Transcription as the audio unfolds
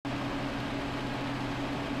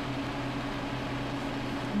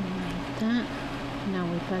that. Now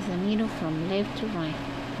we pass the needle from left to right,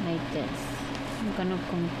 like this. I'm gonna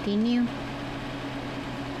continue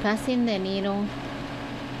passing the needle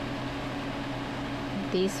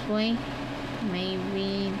this way,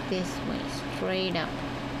 maybe this way, straight up.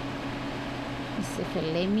 Let's see if it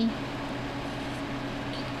let me.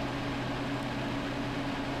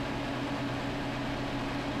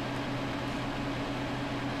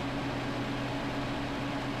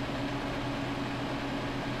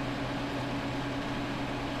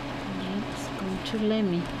 It's going to let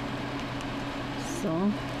me. So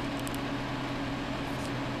I'm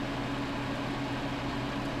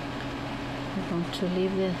going to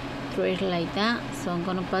leave the thread like that. So I'm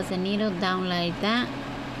going to pass the needle down like that,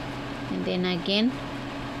 and then again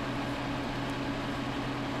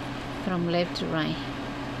from left to right,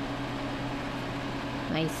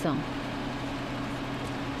 like so.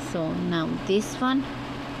 So now this one,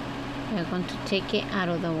 we're going to take it out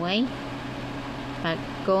of the way, but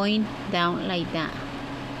going down like that.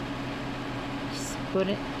 Just put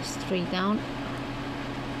it straight down,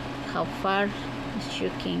 how far as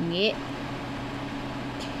you can get,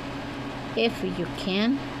 if you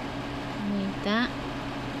can, like that.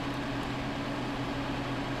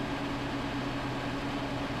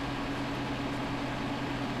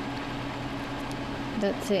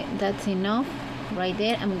 That's it, that's enough right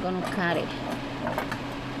there. I'm gonna cut it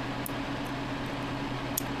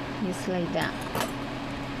just like that.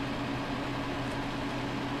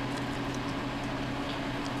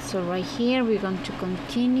 So right here we're going to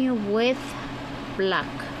continue with black.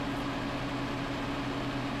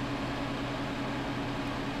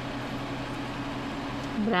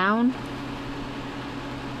 Brown,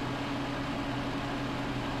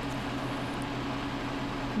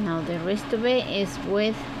 now the rest of it is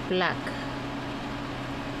with black.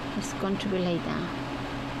 It's going to be like that.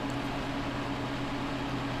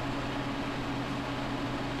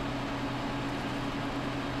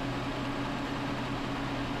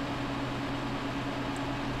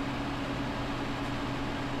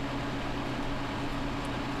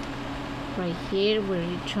 Right here we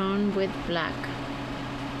return with black.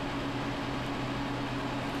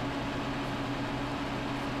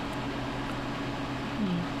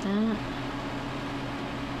 Like that.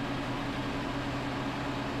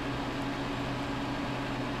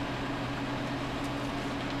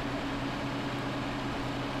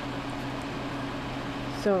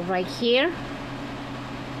 So right here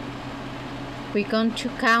we're going to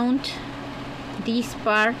count this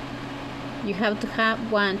part. You have to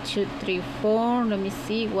have 1, 2, 3, 4. Let me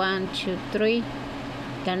see, 1, 2, 3.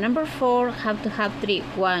 The number 4 have to have 3.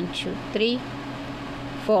 1, 2, 3,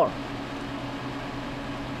 4.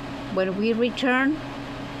 When we return,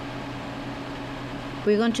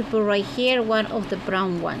 we're going to put right here one of the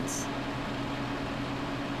brown ones.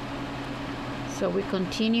 So we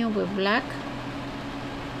continue with black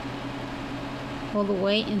all the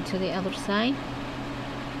way into the other side.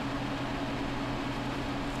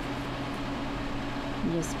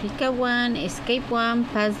 Just pick a one, escape one,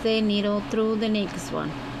 pass the needle through the next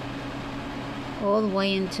one, all the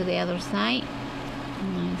way into the other side.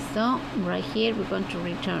 And so right here we're going to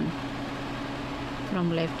return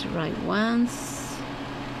from left to right once,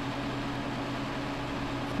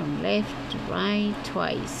 from left to right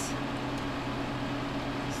twice.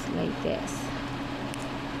 It's like this.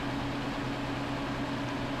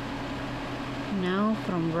 Now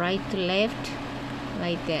from right to left,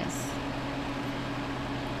 like this.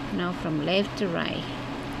 Now from left to right,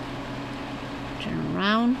 turn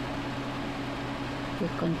around, we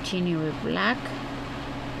continue with black,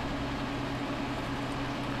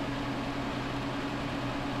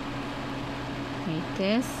 like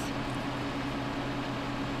this.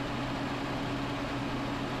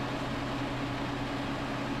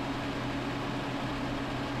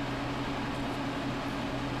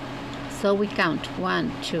 So we count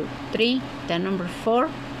 1, 2, 3, the number 4.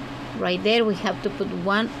 Right there we have to put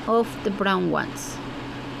one of the brown ones.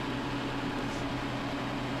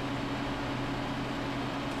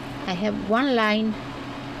 I have one line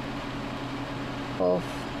of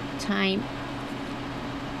time,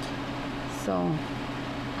 so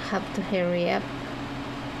I have to hurry up.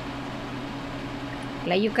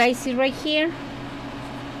 Like you guys see right here,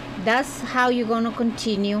 that's how you're gonna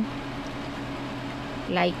continue.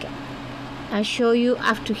 Like I show you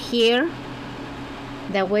after here,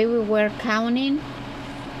 the way we were counting,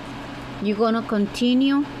 you're gonna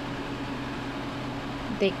continue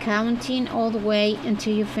the counting all the way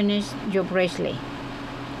until you finish your bracelet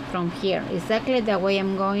from here, exactly the way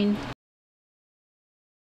I'm going.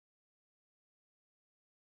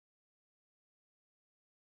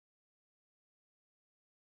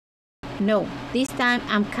 No, this time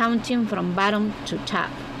I'm counting from bottom to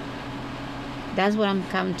top. That's what I'm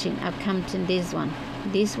counting. I'm counting this one,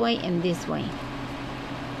 this way and this way.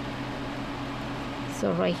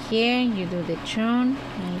 So right here you do the turn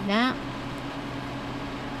like that.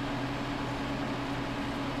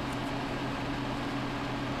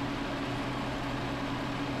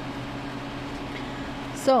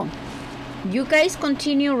 So you guys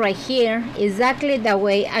continue right here exactly the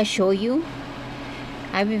way I show you.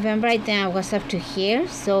 I remember I think I was up to here.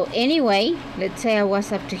 So anyway, let's say I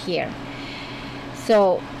was up to here.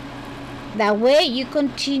 So the way you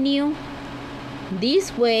continue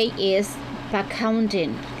this way is by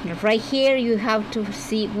counting. Right here you have to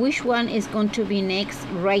see which one is going to be next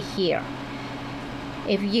right here.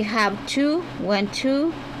 If you have 2, 1,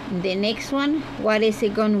 2, the next one, what is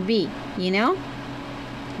it going to be? You know,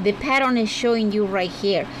 the pattern is showing you right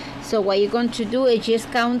here. So what you're going to do is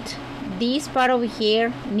just count. This part over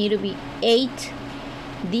here need to be 8.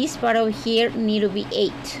 This part over here need to be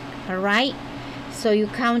 8. All right, so you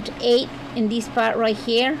count 8 in this part right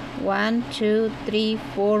here. 1, 2, 3,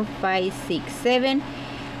 4, 5, 6, 7.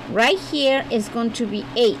 Right here is going to be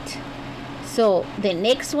 8. So the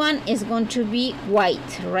next one is going to be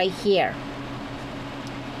white right here,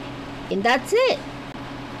 and that's it.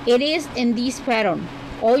 It is in this pattern.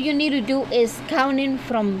 All you need to do is counting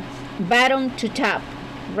from bottom to top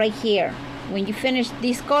right here. When you finish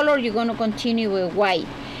this color, you're going to continue with white.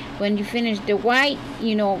 When you finish the white,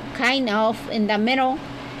 you know, kind of in the middle,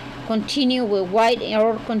 continue with white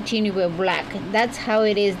or continue with black. That's how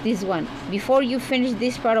it is, this one. Before you finish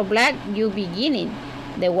this part of black, you beginning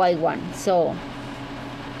the white one. So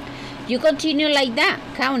you continue like that,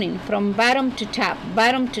 counting from bottom to top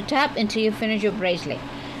until you finish your bracelet.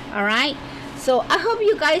 All right, so I hope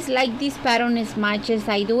you guys like this pattern as much as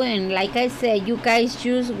I do, and like I said, you guys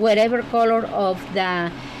choose whatever color of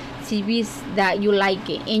the CBs that you like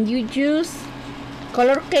it, and you choose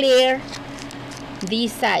color clear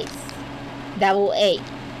this size, AA,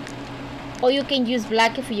 or you can use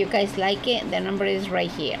black if you guys like it. The number is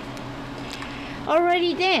right here.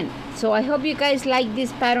 Alrighty then, so I hope you guys like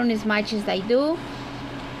this pattern as much as I do.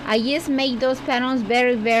 I just make those patterns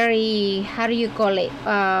very, how do you call it,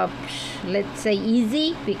 let's say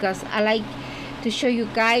easy, because I like to show you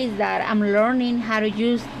guys that I'm learning how to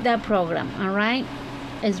use the program. All right,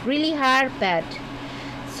 it's really hard, but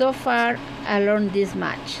so far I learned this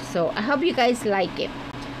much. So I hope you guys like it.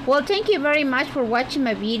 Well, thank you very much for watching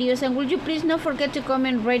my videos, and would you please not forget to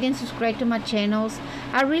comment, rate, and subscribe to my channels.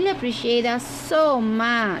 I really appreciate that so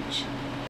much.